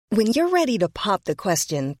When you're ready to pop the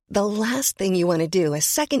question, the last thing you want to do is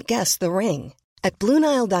second-guess the ring. At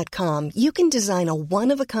BlueNile.com, you can design a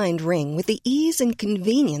one-of-a-kind ring with the ease and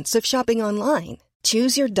convenience of shopping online.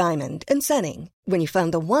 Choose your diamond and setting. When you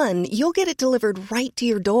find the one, you'll get it delivered right to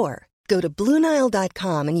your door. Go to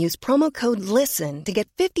BlueNile.com and use promo code LISTEN to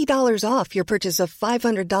get $50 off your purchase of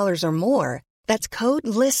 $500 or more. That's code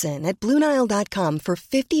LISTEN at BlueNile.com for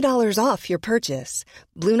 $50 off your purchase.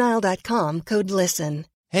 BlueNile.com, code LISTEN.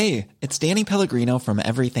 Hey, it's Danny Pellegrino from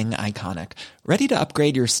Everything Iconic. Ready to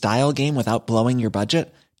upgrade your style game without blowing your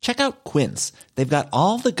budget? Check out Quince. They've got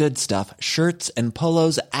all the good stuff, shirts and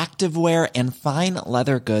polos, activewear, and fine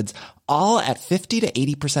leather goods, all at 50 to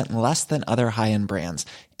 80% less than other high-end brands.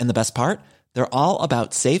 And the best part? They're all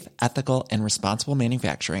about safe, ethical, and responsible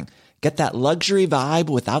manufacturing. Get that luxury vibe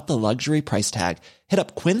without the luxury price tag. Hit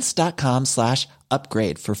up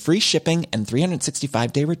quince.com/upgrade for free shipping and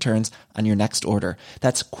 365-day returns on your next order.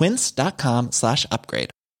 That's quince.com/upgrade.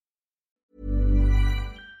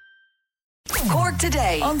 Cork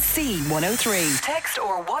today on C103. Text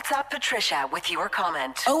or WhatsApp Patricia with your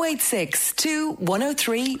comment. 086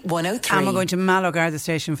 103 103. And we're going to Mallow Garda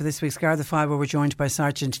Station for this week's Garda File, where we're joined by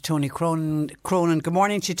Sergeant Tony Cronin. Good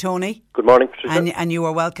morning to you, Tony. Good morning, Patricia. And you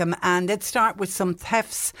are welcome. And let's start with some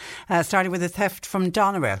thefts, starting with a theft from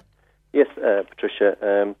Doneraile. Yes,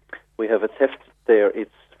 Patricia. We have a theft there.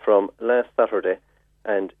 It's from last Saturday,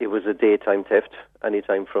 and it was a daytime theft,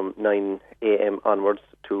 anytime from 9 a.m. onwards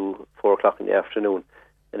to 4 o'clock in the afternoon.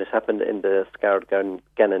 And it happened in the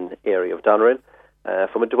Scarred-Gannon area of Doneraile,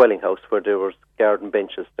 from a dwelling house where there was garden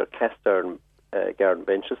benches. They're cast iron garden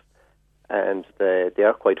benches, and they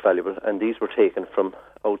are quite valuable. And these were taken from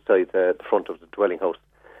outside the front of the dwelling house.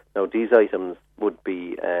 Now, these items would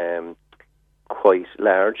be quite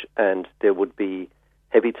large, and they would be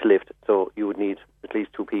heavy to lift, so you would need at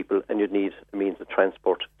least 2 people, and you'd need a means of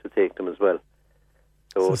transport to take them as well.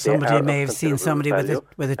 So somebody may have seen somebody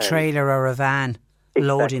with a trailer or a van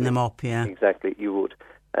loading them up, yeah. Exactly, you would.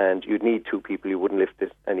 And you'd need 2 people. You wouldn't lift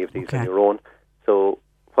any of these on your own. So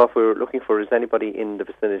what we're looking for is anybody in the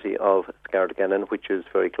vicinity of Scarred-Gannon, which is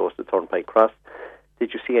very close to Turnpike Cross.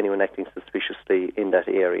 Did you see anyone acting suspiciously in that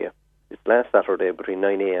area? It's last Saturday between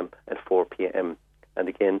 9 a.m. and 4 p.m. And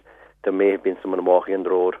again, there may have been someone walking on the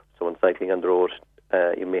road, someone cycling on the road.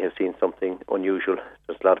 You may have seen something unusual.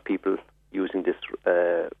 There's a lot of people using this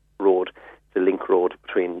road, the link road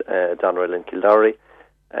between Doneraile and Kildare,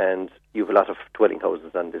 and you have a lot of dwelling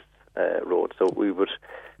houses on this road. So we would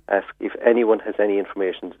ask if anyone has any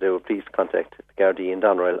information to do, please contact the Gardaí in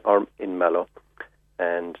Doneraile or in Mallow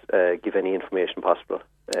and give any information possible.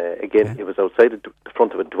 It was outside the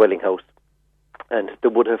front of a dwelling house, and they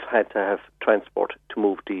would have had to have transport to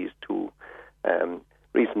move these to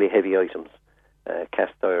reasonably heavy items.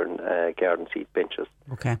 Cast iron garden seat benches.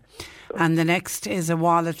 Okay. So, and the next is a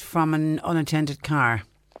wallet from an unattended car.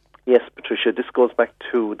 Yes, Patricia, this goes back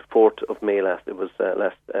to the 4th of May last. It was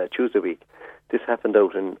last Tuesday week. This happened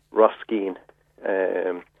out in Roskeen,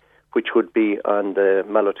 which would be on the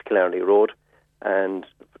Mallow to Killarney Road. And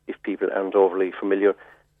if people aren't overly familiar,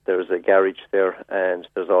 there's a garage there, and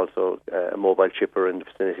there's also a mobile chipper in the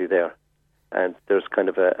vicinity there. And there's kind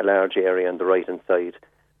of a large area on the right-hand side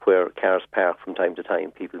where cars park from time to time.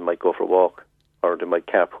 People might go for a walk, or they might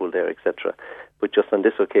carpool there, etc. But just on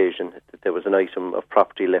this occasion, there was an item of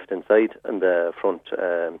property left inside on the front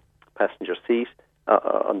passenger seat,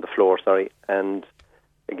 on the floor, and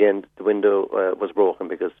again, the window was broken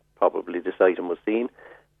because probably this item was seen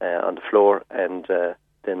on the floor, and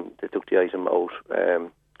then they took the item out,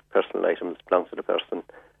 personal items belonged to the person,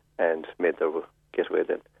 and made their getaway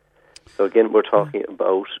then. So again, we're talking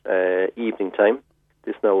about evening time.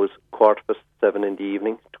 This now is 7:15 in the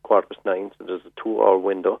evening to 9:15, so there's a 2-hour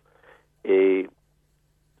window.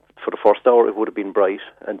 For the first hour, it would have been bright,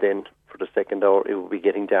 and then for the second hour, it would be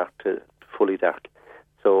getting dark to fully dark.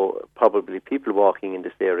 So probably people walking in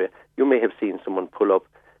this area, you may have seen someone pull up,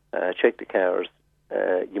 check the cars.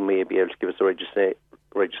 You may be able to give us a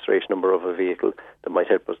registration number of a vehicle that might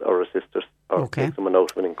help us or assist us, or take someone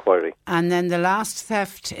out of an inquiry. And then the last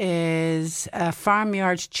theft is a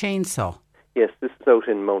farmyard chainsaw. Yes, this is out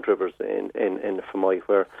in Mount Rivers in Fermoy,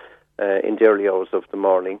 where in the early hours of the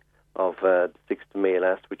morning of the 6th of May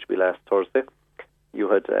last, which will be last Thursday, you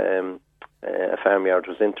had a farmyard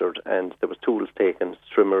was entered, and there was tools taken,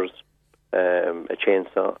 trimmers, a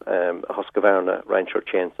chainsaw, a Husqvarna Rancher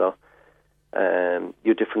chainsaw, you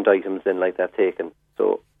had different items then like that taken.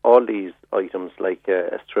 So all these items like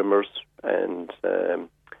trimmers and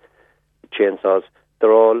chainsaws,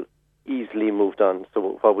 they're all easily moved on.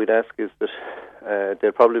 So what we'd ask is that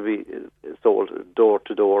they'll probably be sold door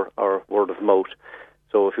to door or word of mouth.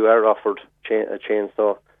 So if you are offered a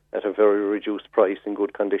chainsaw at a very reduced price in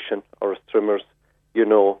good condition, or trimmers, you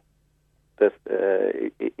know that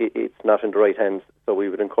it's not in the right hands. So we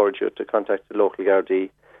would encourage you to contact the local Gardaí,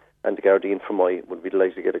 and the Gardaí in Fermoy would be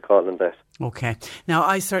delighted to get a call on that. Okay. Now,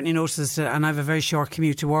 I certainly noticed, and I have a very short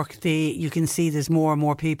commute to work, you can see there's more and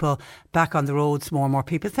more people back on the roads, more and more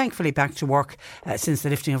people, thankfully, back to work since the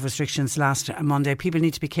lifting of restrictions last Monday. People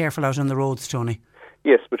need to be careful out on the roads, Tony.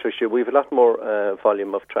 Yes, Patricia, we have a lot more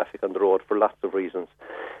volume of traffic on the road for lots of reasons.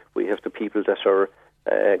 We have the people that are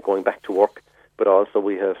going back to work, but also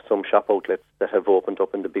we have some shop outlets that have opened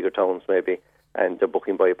up in the bigger towns maybe, and they're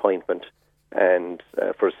booking by appointment and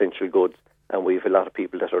for essential goods, and we have a lot of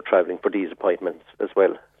people that are travelling for these appointments as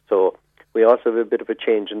well. So we also have a bit of a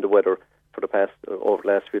change in the weather for over the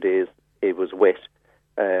last few days. It was wet,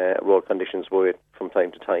 road conditions were wet from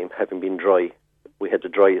time to time, having been dry. We had the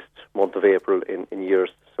driest month of April in years,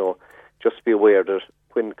 so just be aware that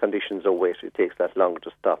when conditions are wet, it takes that longer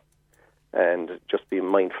to stop, and just be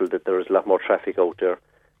mindful that there is a lot more traffic out there.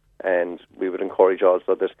 And we would encourage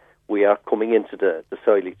also that we are coming into the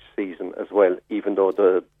silage season as well, even though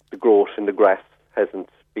the growth in the grass hasn't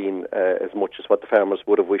been as much as what the farmers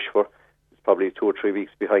would have wished for. It's probably 2 or 3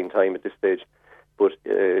 weeks behind time at this stage, but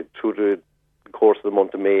through the course of the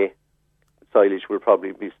month of May, silage will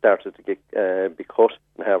probably be started to be cut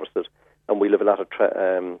and harvested, and we'll have a lot of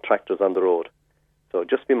tractors on the road. So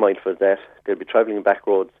just be mindful of that. They'll be travelling back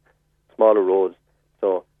roads, smaller roads,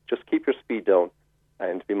 so just keep your speed down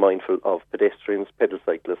and be mindful of pedestrians, pedal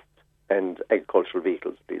cyclists and agricultural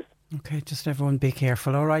vehicles, please. Okay, just everyone be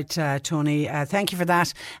careful. All right, Tony, thank you for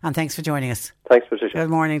that, and thanks for joining us. Thanks, Patricia. Good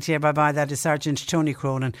morning to you. Bye-bye. That is Sergeant Tony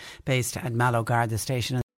Cronin, based at Mallow Garda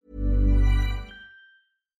Station.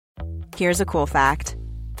 Here's a cool fact.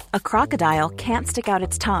 A crocodile can't stick out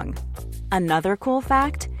its tongue. Another cool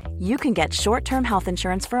fact, you can get short-term health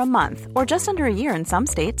insurance for a month or just under a year in some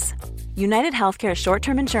states. United Healthcare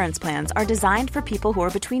short-term insurance plans are designed for people who are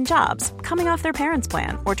between jobs, coming off their parents'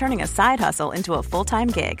 plan, or turning a side hustle into a full-time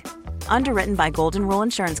gig. Underwritten by Golden Rule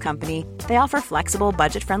Insurance Company, they offer flexible,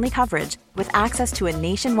 budget-friendly coverage with access to a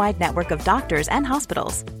nationwide network of doctors and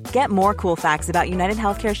hospitals. Get more cool facts about United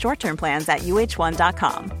Healthcare short-term plans at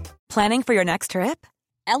uh1.com. Planning for your next trip?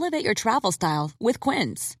 Elevate your travel style with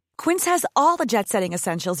Quince. Quince has all the jet-setting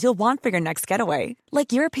essentials you'll want for your next getaway,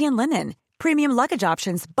 like European linen, premium luggage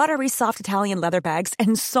options, buttery soft Italian leather bags,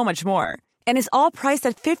 and so much more. And is all priced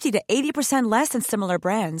at 50 to 80% less than similar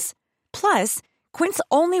brands. Plus, Quince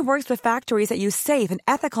only works with factories that use safe and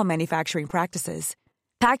ethical manufacturing practices.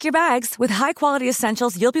 Pack your bags with high-quality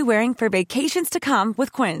essentials you'll be wearing for vacations to come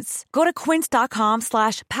with Quince. Go to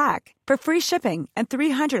quince.com/pack for free shipping and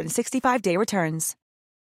 365-day returns.